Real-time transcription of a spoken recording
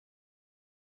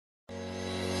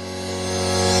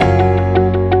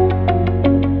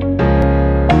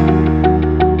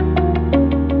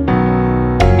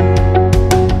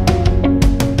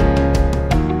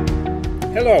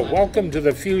Welcome to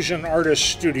the Fusion Artist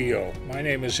Studio. My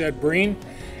name is Ed Breen,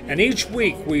 and each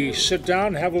week we sit down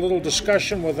and have a little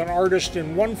discussion with an artist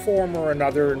in one form or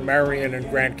another in Marion and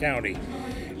Grant County.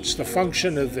 It's the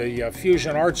function of the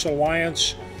Fusion Arts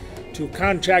Alliance to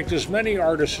contact as many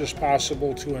artists as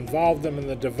possible to involve them in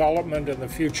the development and the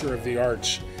future of the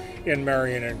arts in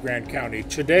Marion and Grant County.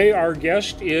 Today our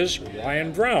guest is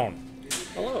Ryan Brown.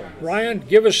 Hello. Ryan,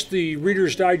 give us the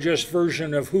Reader's Digest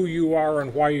version of who you are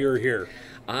and why you're here.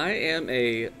 I am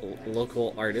a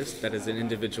local artist that is an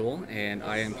individual, and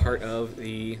I am part of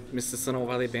the Mississinewa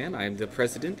Valley Band. I am the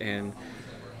president and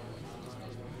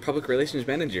public relations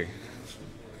manager.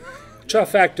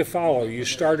 Tough act to follow. You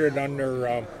started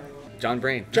under John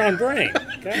Brain. John Brain.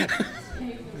 Okay.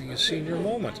 A senior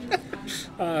moment.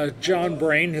 John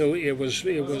Brain, who it was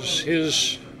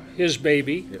his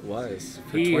baby. It was.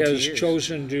 He has years.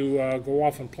 chosen to go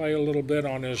off and play a little bit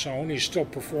on his own. He's still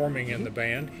performing in the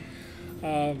band.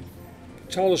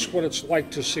 Tell us what it's like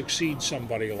to succeed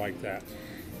somebody like that.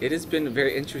 It has been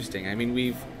very interesting. I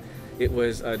mean, it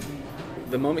was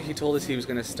the moment he told us he was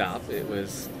going to stop. It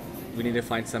was we need to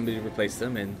find somebody to replace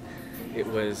him, and it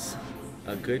was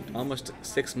a good almost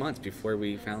 6 months before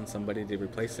we found somebody to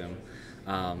replace him.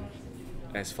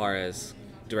 As far as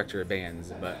director of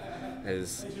bands, but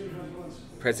as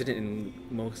president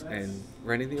and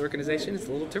running the organization, it's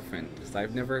a little different because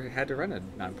I've never had to run a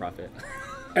nonprofit.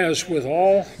 As with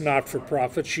all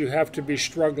not-for-profits, you have to be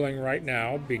struggling right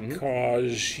now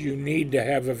because you need to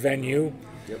have a venue,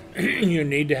 you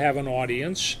need to have an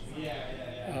audience,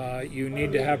 you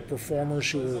need to have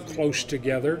performers who are close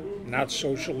together, not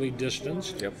socially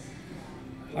distanced. Yep.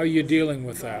 How are you dealing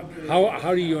with that?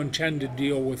 How do you intend to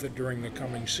deal with it during the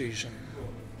coming season?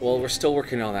 Well, we're still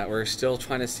working on that. We're still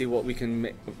trying to see what we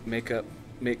can make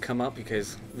come up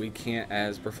because we can't,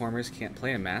 as performers, can't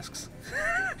play in masks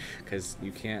because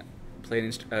you can't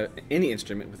play any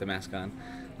instrument with a mask on,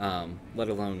 let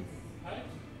alone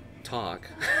talk.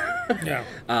 Yeah.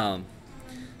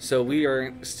 So we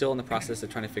are still in the process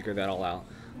of trying to figure that all out.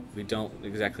 We don't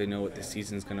exactly know what the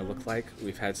season's going to look like.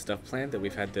 We've had stuff planned that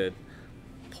we've had to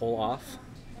pull off.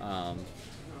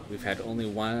 We've had only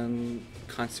one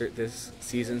concert this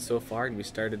season so far, and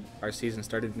our season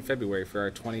started in February for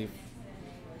our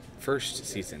 21st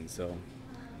season. So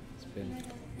it's been.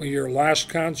 Well, your last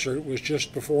concert was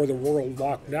just before the world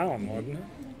locked down, wasn't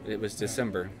it? It was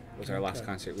December. Was our last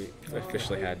concert we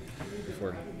officially had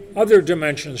before. Other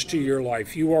dimensions to your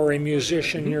life. You are a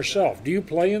musician yourself. Do you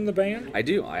play in the band? I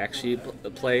do. I actually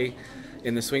play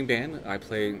in the swing band. I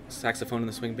play saxophone in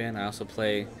the swing band. I also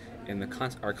play in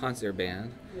our concert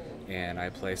band, and I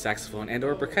play saxophone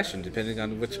and/or percussion, depending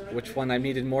on which one I'm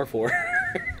needed more for.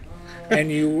 And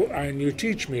you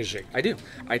teach music. I do.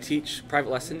 I teach private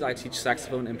lessons. I teach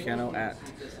saxophone and piano at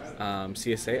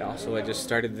CSA. Also, I just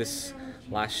started this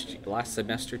last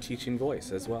semester teaching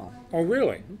voice as well. Oh,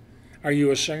 really? Are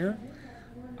you a singer?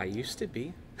 I used to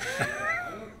be.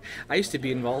 I used to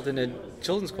be involved in a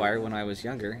children's choir when I was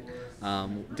younger.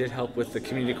 Did help with the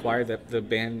community choir that the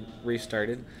band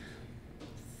restarted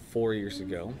 4 years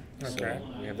ago. Okay.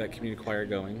 So we have that community choir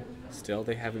going still.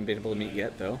 They haven't been able to meet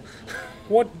yet, though.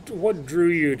 What drew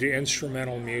you to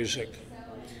instrumental music?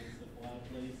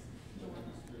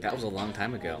 That was a long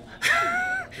time ago.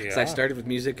 Yeah. So I started with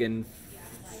music in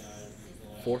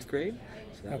 4th grade.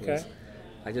 So Okay.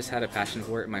 I just had a passion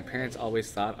for it. My parents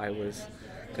always thought I was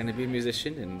going to be a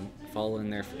musician and follow in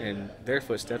their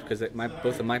footsteps because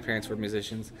both of my parents were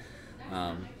musicians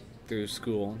through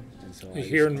school. And so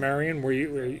Here in Marion, were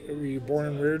you born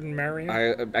and reared in Marion?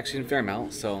 Actually in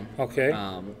Fairmount, so Okay.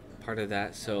 part of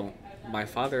that. So my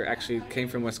father actually came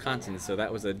from Wisconsin, so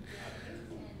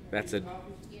that's a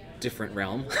different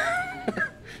realm.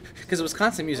 Because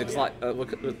Wisconsin music is a lot.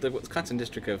 The Wisconsin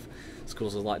district of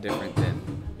schools is a lot different than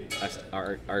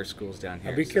our schools down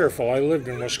here. Now be careful. I lived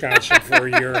in Wisconsin for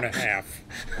a year and a half.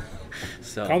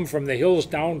 So Come from the hills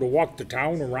down to walk the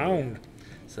town around.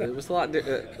 So it was a lot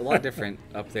different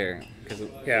up there because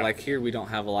like here we don't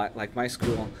have a lot. Like my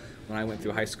school, when I went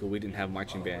through high school, we didn't have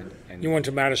marching band. And You went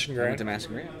to Madison I Grant? went to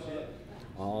Madison Grant.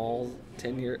 All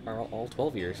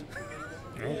 12 years.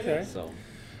 Okay. So.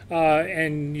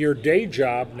 And your day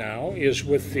job now is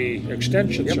with the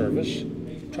Extension Service.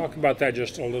 Talk about that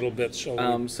just a little bit. So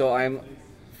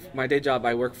my day job,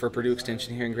 I work for Purdue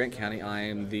Extension here in Grant County. I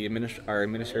am our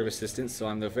administrative assistant, so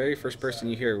I'm the very first person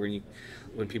you hear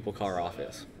when people call our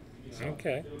office. So,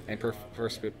 Okay. And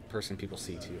first person people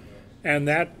see too. And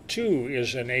that, too,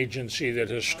 is an agency that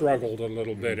has struggled a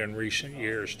little bit in recent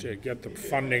years to get the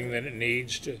funding that it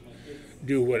needs to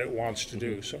do what it wants to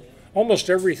do. So almost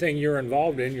everything you're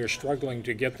involved in, you're struggling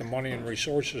to get the money and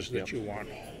resources that you want.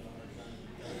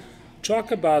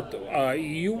 Talk about,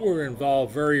 you were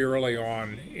involved very early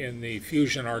on in the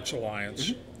Fusion Arts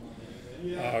Alliance,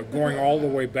 going all the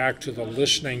way back to the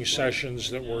listening sessions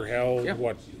that were held, Yeah.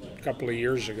 what, a couple of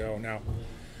years ago now.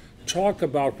 Talk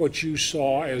about what you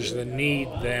saw as the need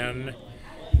then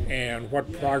and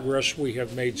what progress we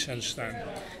have made since then.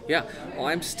 Yeah, well,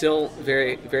 I'm still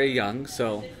very, very young,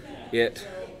 so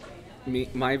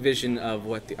my vision of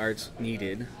what the arts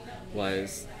needed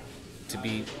was to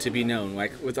be known.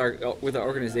 Like with the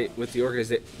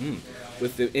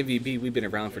MVB, we've been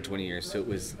around for 20 years, so it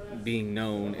was being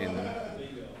known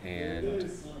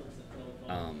and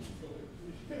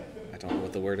I don't know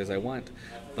what the word is I want,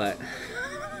 but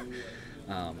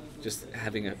just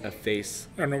having a face,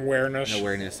 An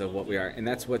awareness. of what we are, and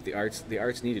that's what the arts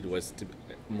needed, was to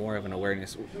more of an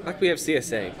awareness. Like we have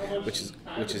CSA, which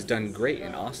is done great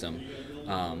and awesome,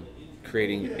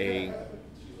 creating a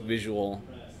visual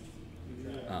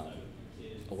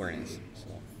awareness.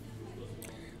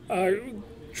 So.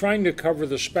 Trying to cover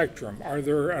the spectrum. Are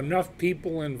there enough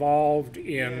people involved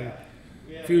in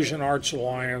Fusion Arts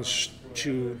Alliance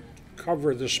to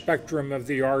cover the spectrum of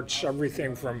the arts,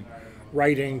 everything from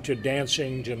writing to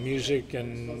dancing to music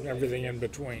and everything in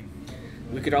between?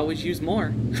 We could always use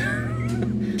more.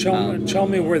 Tell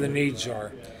me where the needs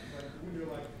are.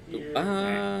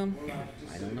 I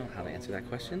don't know how to answer that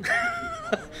question.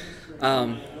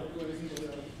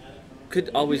 Could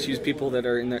always use people that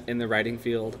are in the writing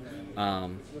field,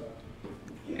 and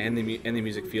the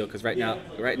music field, because right now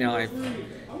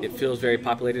it feels very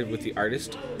populated with the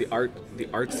artist, the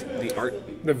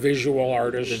visual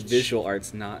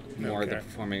arts, not more the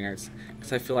performing arts.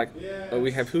 Because I feel like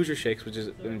we have Hoosier Shakes, which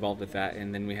is involved with that,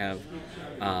 and then we have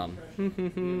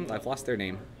I've lost their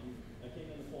name,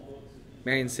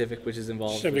 Marion Civic, which is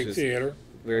involved, Civic which is Theater,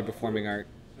 very performing art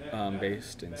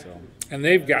based, and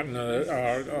they've gotten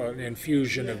an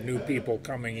infusion of new people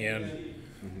coming in,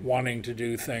 wanting to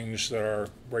do things that are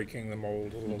breaking the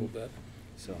mold a little bit.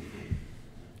 So,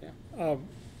 yeah.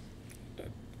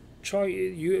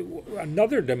 Troy,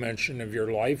 another dimension of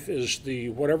your life is the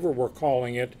whatever we're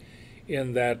calling it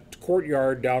in that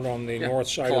courtyard down on the north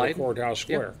side Collide. of the courthouse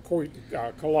square.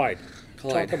 Collide.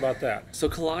 Talk about that. So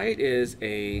Collide is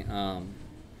a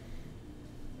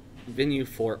venue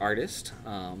for artists,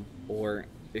 or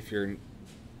if you're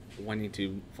wanting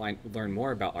to learn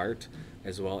more about art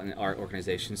as well in our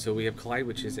organization. So we have Collide,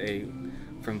 which is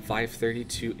from 5:30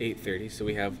 to 8:30. So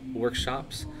we have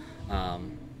workshops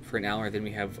for an hour. Then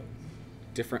we have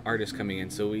different artists coming in.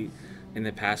 So in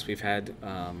the past we've had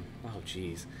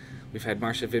we've had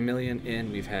Marsha Vermillion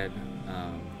in. We've had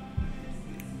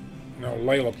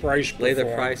Layla Price.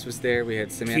 Layla Price was there. We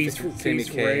had Samantha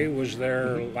Keith Ray was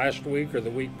there last week or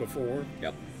the week before.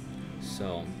 Yep.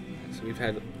 So we've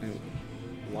had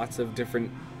lots of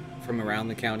different from around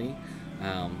the county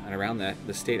and around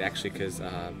the state, actually, because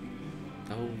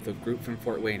the group from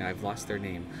Fort Wayne, I've lost their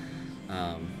name.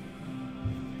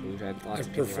 We've had lots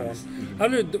of people around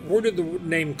us. Where did the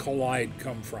name Collide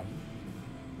come from?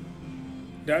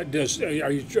 Are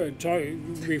you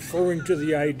referring to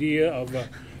the idea of a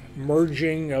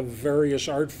merging of various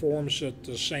art forms at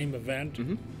the same event?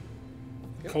 Mm-hmm.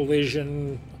 Yep.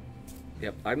 Collision.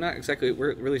 Yep, I'm not exactly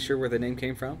really sure where the name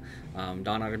came from.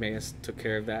 Don Artemius took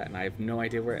care of that, and I have no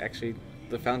idea where actually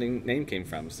the founding name came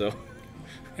from. So,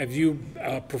 have you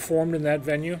performed in that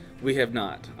venue? We have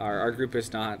not. Our group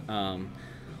is not.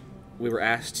 We were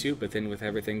asked to, but then with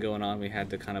everything going on, we had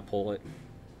to kind of pull it.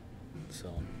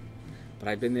 So, but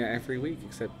I've been there every week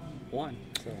except one.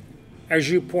 So, as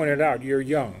you pointed out, you're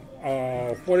young.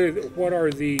 What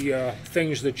are the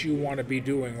things that you want to be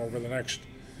doing over the next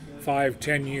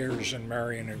 5-10 years in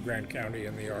Marion and Grant County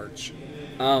in the arts?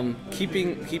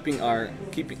 Keeping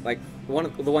like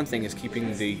the one thing is keeping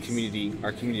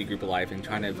our community group alive, and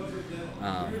trying to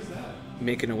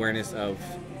make an awareness of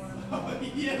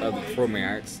the performing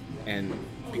arts, and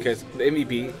because the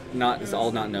MVB is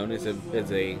all not known is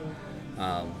a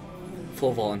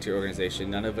full volunteer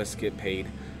organization. None of us get paid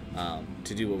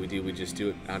to do what we do. We just do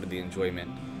it out of the enjoyment.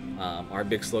 Our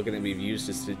big slogan that we've used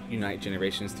is to unite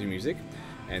generations through music,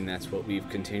 and that's what we've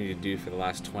continued to do for the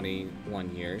last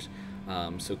 21 years.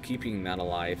 So keeping that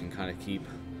alive and kind of keep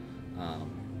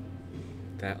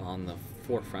that on the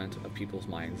forefront of people's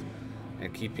minds,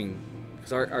 and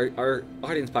because our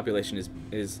audience population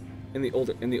is in the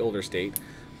older state,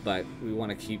 but we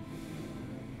want to keep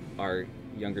our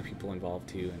younger people involved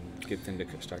too and get them to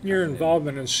start. Your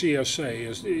involvement in CSA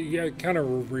is kind of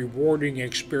a rewarding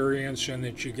experience in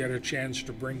that you get a chance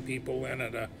to bring people in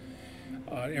at an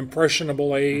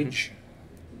impressionable age.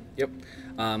 Yep,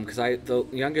 because the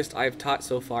youngest I've taught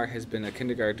so far has been a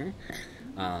kindergartner.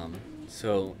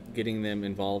 So getting them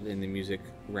involved in the music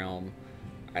realm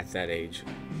at that age,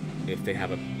 if they have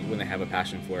when they have a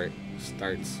passion for it,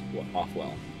 starts off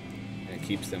well, and it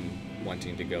keeps them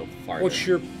wanting to go farther. What's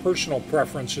your personal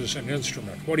preference as an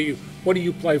instrument? What do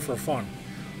you play for fun?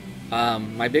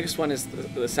 My biggest one is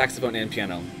the saxophone and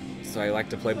piano. So I like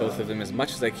to play both of them as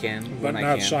much as I can But when I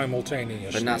not can.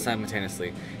 simultaneously. But not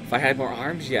simultaneously. If I had more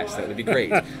arms, yes, that would be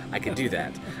great. I could do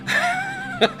that.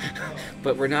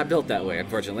 But we're not built that way,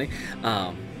 unfortunately.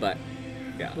 But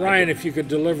yeah. Ryan, if you could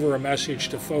deliver a message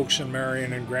to folks in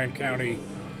Marion and Grant County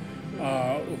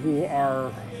who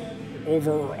are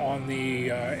over on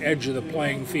the edge of the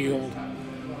playing field,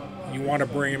 you want to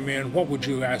bring them in, what would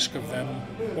you ask of them?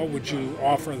 What would you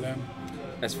offer them?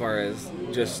 As far as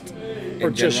just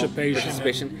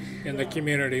Participation in the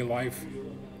community life.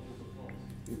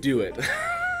 Do it.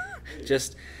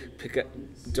 Just pick up.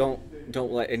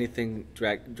 Don't let anything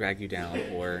drag you down,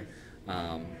 or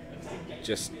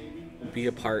just be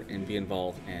a part and be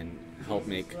involved and help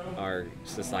make our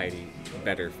society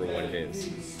better for what it is.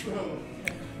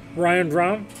 Ryan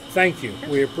Brown, thank you.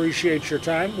 We appreciate your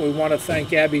time. We want to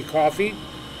thank Abbey Coffee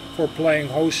for playing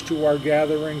host to our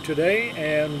gathering today,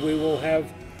 and we will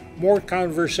have more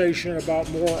conversation about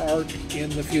more art in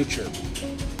the future.